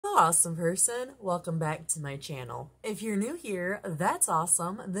Hello, awesome person. Welcome back to my channel. If you're new here, that's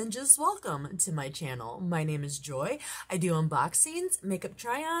awesome. Then just welcome to my channel. My name is Joy. I do unboxings, makeup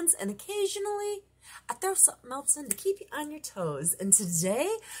try-ons, and occasionally I throw something else in to keep you on your toes. And today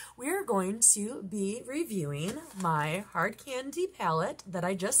we are going to be reviewing my hard candy palette that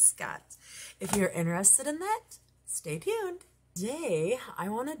I just got. If you're interested in that, stay tuned. Today, I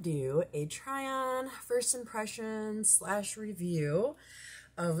want to do a try-on, first impression / review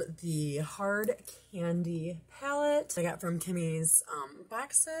of the hard candy palette I got from Kimmy's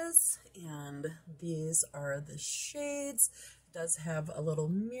boxes, and these are the shades. It does have a little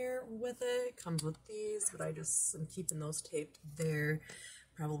mirror with it. It comes with these, but I just am keeping those taped there.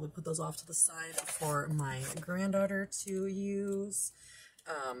 Probably put those off to the side for my granddaughter to use.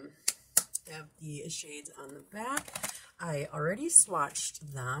 I have the shades on the back. I already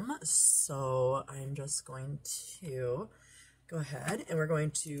swatched them, so I'm just going to go ahead and we're going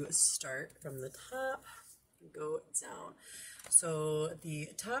to start from the top and go down. So the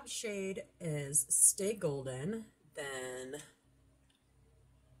top shade is Stay Golden, then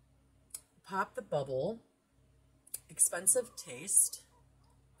Pop the Bubble, Expensive Taste,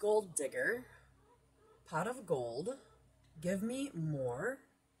 Gold Digger, Pot of Gold, Give Me More,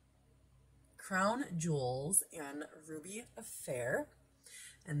 Crown Jewels, and Ruby Affair.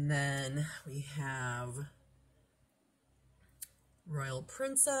 And then we have Royal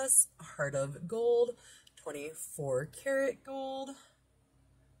Princess, Heart of Gold, 24 Karat Gold,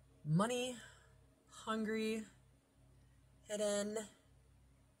 Money, Hungry, Hidden,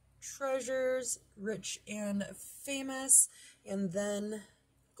 Treasures, Rich and Famous, and then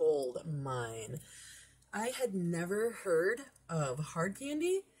Gold Mine. I had never heard of hard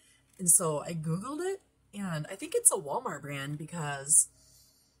candy, and so I googled it, and I think it's a Walmart brand because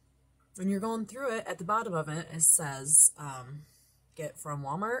when you're going through it, at the bottom of it, it says get from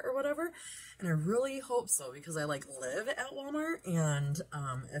Walmart or whatever, and I really hope so because I live at Walmart, and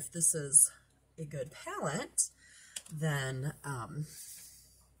if this is a good palette, then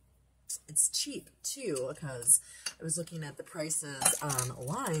it's cheap too, because I was looking at the prices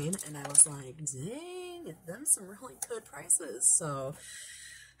online and I was like, dang, them some really good prices. So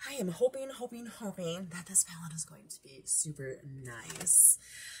I am hoping that this palette is going to be super nice.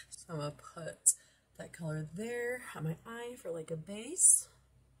 So I'm going to put that color there on my eye for like a base.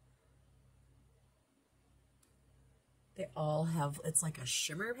 They all have, it's like a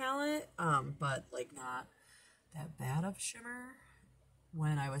shimmer palette, but like not that bad of shimmer.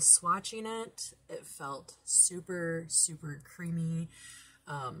 When I was swatching it, it felt super, super creamy.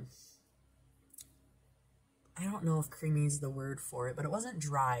 I don't know if creamy is the word for it, but it wasn't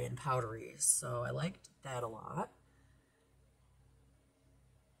dry and powdery, so I liked that a lot.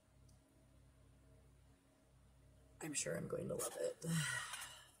 I'm sure I'm going to love it.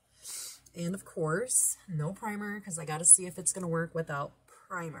 And of course, no primer, because I got to see if it's going to work without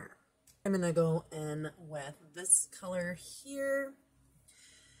primer. I'm going to go in with this color here.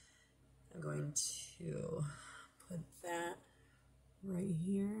 I'm going to put that right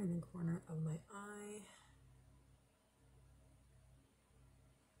here in the corner of my eye.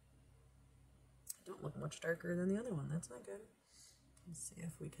 I don't look much darker than the other one. That's not good. Let's see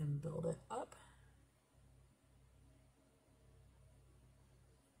if we can build it up.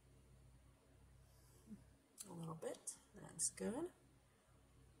 A little bit. That's good.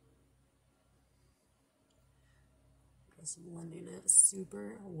 Just blending it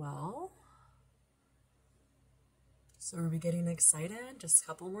super well. So are we getting excited? Just a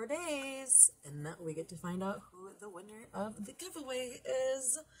couple more days, and then we get to find out who the winner of the giveaway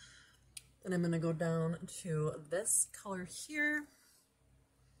is. Then I'm going to go down to this color here.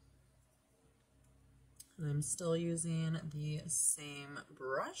 And I'm still using the same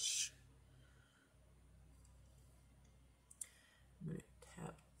brush. I'm going to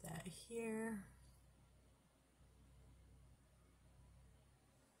tap that here.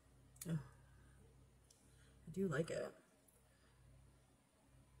 Oh, I do like it.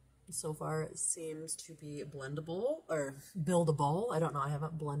 So far it seems to be blendable or buildable. I don't know, I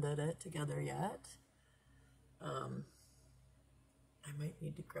haven't blended it together yet. I might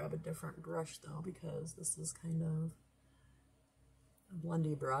need to grab a different brush though, because this is kind of a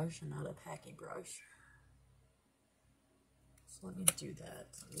blendy brush and not a packy brush. So let me do that.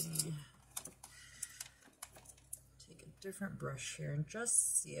 Let me take a different brush here and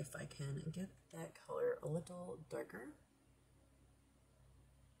just see if I can get that color a little darker.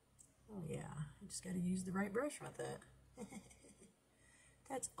 Oh yeah, I just gotta use the right brush with it.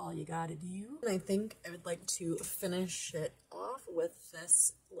 That's all you gotta do. And I think I would like to finish it off with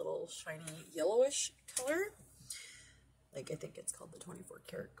this little shiny yellowish color. Like, I think it's called the 24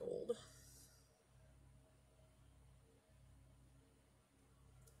 karat gold.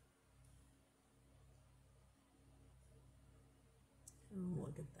 Oh,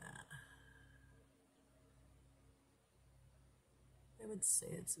 look at that. I would say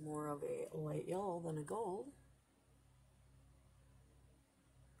it's more of a light yellow than a gold.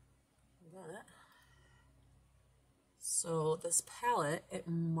 But, so this palette, it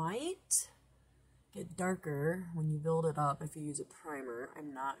might get darker when you build it up if you use a primer.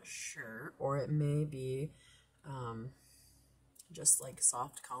 I'm not sure. Or it may be just like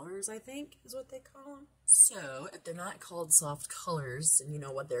soft colors, I think is what they call them. So if they're not called soft colors and you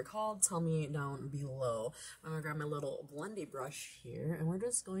know what they're called, tell me down below. I'm gonna grab my little blendy brush here and we're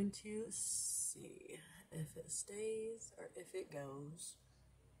just going to see if it stays or if it goes.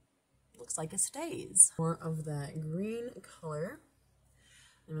 Looks like it stays. More of that green color.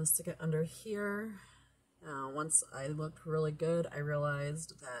 I'm gonna stick it under here. Once I looked really good, I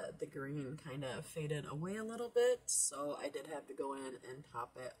realized that the green kind of faded away a little bit, so I did have to go in and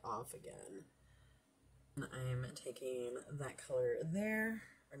top it off again. And I'm taking that color there,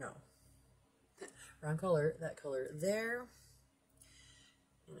 or no, wrong color, that color there,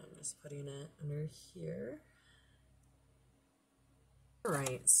 and I'm just putting it under here.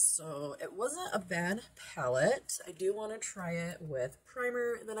 Alright, so it wasn't a bad palette. I do want to try it with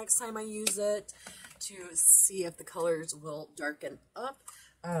primer the next time I use it to see if the colors will darken up.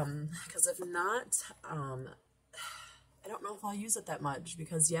 Because if not, I don't know if I'll use it that much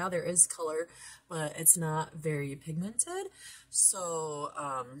because, yeah, there is color, but it's not very pigmented. So,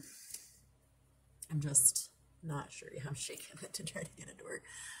 I'm just not sure. Yeah, I'm shaking it to try to get it to work.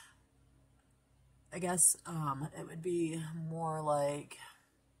 I guess it would be more like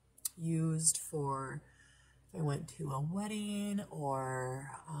used for if I went to a wedding or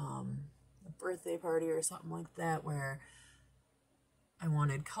a birthday party or something like that where I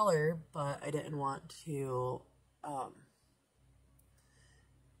wanted color, but I didn't want to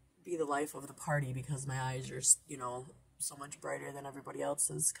be the life of the party because my eyes are, you know, so much brighter than everybody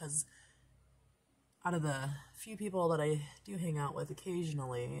else's. Because out of the few people that I do hang out with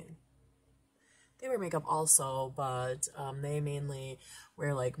occasionally, they wear makeup also, but they mainly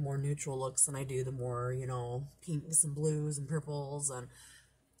wear like more neutral looks than I do, the more, you know, pinks and blues and purples and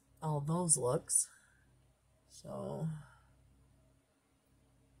all those looks. So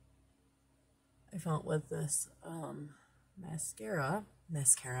I felt with this mascara,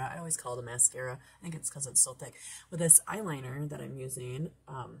 I always call it a mascara, I think it's because it's so thick, with this eyeliner that I'm using,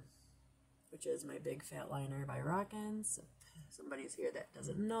 which is my Big Fat Liner by Rockins. If somebody's here that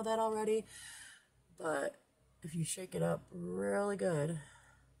doesn't know that already. But if you shake it up really good,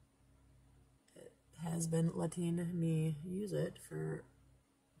 it has been letting me use it for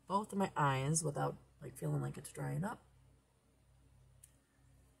both of my eyes without like feeling like it's drying up,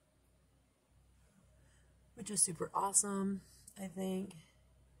 which is super awesome, I think,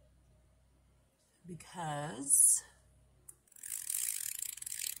 because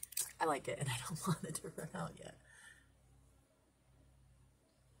I like it and I don't want it to run out yet.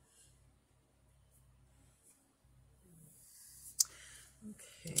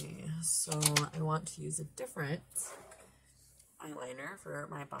 Okay, so I want to use a different eyeliner for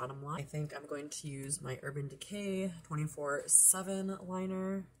my bottom line. I think I'm going to use my Urban Decay 24/7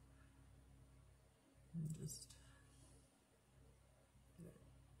 liner. And just put it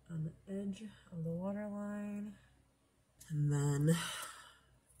on the edge of the waterline. And then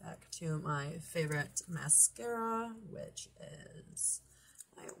back to my favorite mascara, which is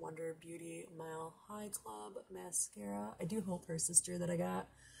my Wonder Beauty Mile High Club mascara. I do hope her sister that I got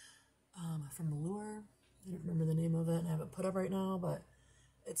from Allure, I don't remember the name of it and I have it put up right now, but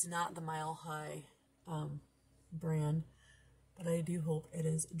it's not the Mile High brand, but I do hope it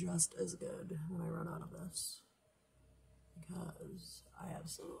is just as good when I run out of this, because I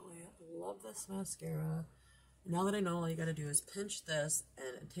absolutely love this mascara. Now that I know all you gotta do is pinch this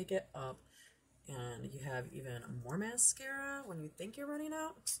and take it up, and you have even more mascara when you think you're running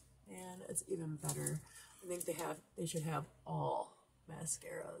out, and it's even better. I think they should have all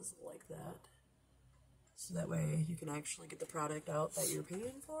mascaras like that, so that way you can actually get the product out that you're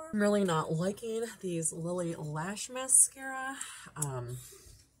paying for. I'm really not liking these Lily Lash mascara. I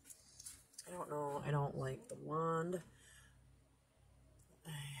don't know, I don't like the wand.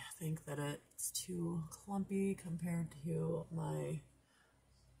 I think that it's too clumpy compared to my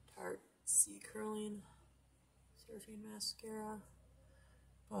Tarte Sea Curling Surfing Mascara,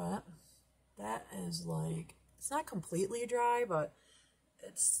 but that is like, it's not completely dry, but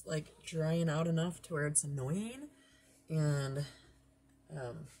it's like drying out enough to where it's annoying, and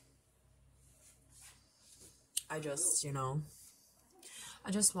I just, you know,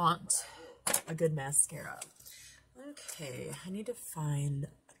 I just want a good mascara. Okay, I need to find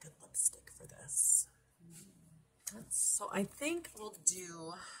a good lipstick for this. So I think we'll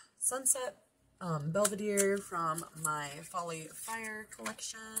do Sunset Belvedere from my Folly Fire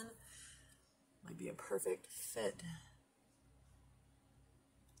collection. Might be a perfect fit.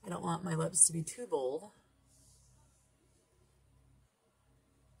 I don't want my lips to be too bold,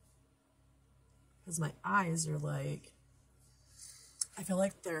 because my eyes are like, I feel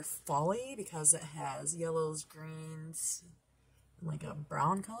like they're Folly because it has yellows, greens, and like a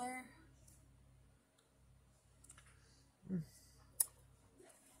brown color.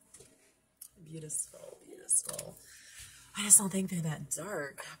 Beautiful, beautiful. I just don't think they're that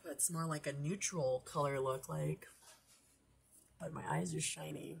dark, but it's more like a neutral color look like. But my eyes are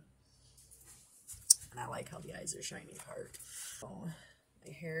shiny. And I like how the eyes are shiny part. So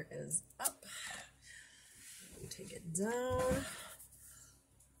my hair is up. Let me take it down.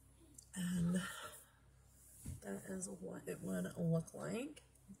 And that is what it would look like.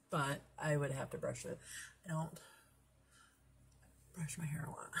 But I would have to brush it. I don't brush my hair a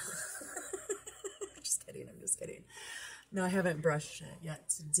lot. Just kidding, I'm just kidding. No, I haven't brushed it yet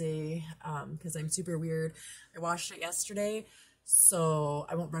today because I'm super weird. I washed it yesterday, so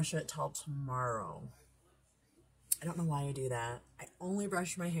I won't brush it till tomorrow. I don't know why I do that. I only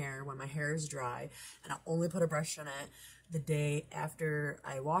brush my hair when my hair is dry, and I'll only put a brush on it the day after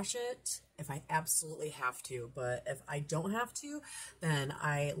I wash it if I absolutely have to. But if I don't have to, then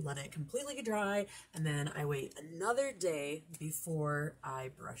I let it completely dry, and then I wait another day before I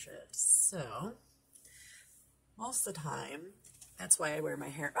brush it. So most of the time, that's why I wear my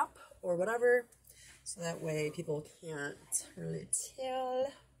hair up or whatever, so that way people can't really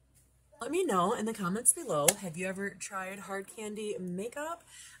tell. Let me know in the comments below, have you ever tried hard candy makeup?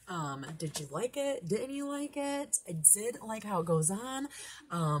 Did you like it? Didn't you like it? I did like how it goes on.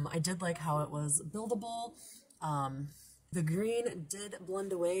 I did like how it was buildable. The green did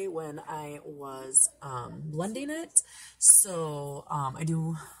blend away when I was blending it. So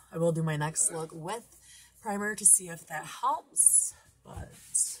I will do my next look with primer to see if that helps. But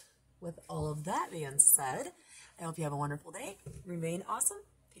with all of that being said, I hope you have a wonderful day. Remain awesome.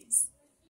 Peace.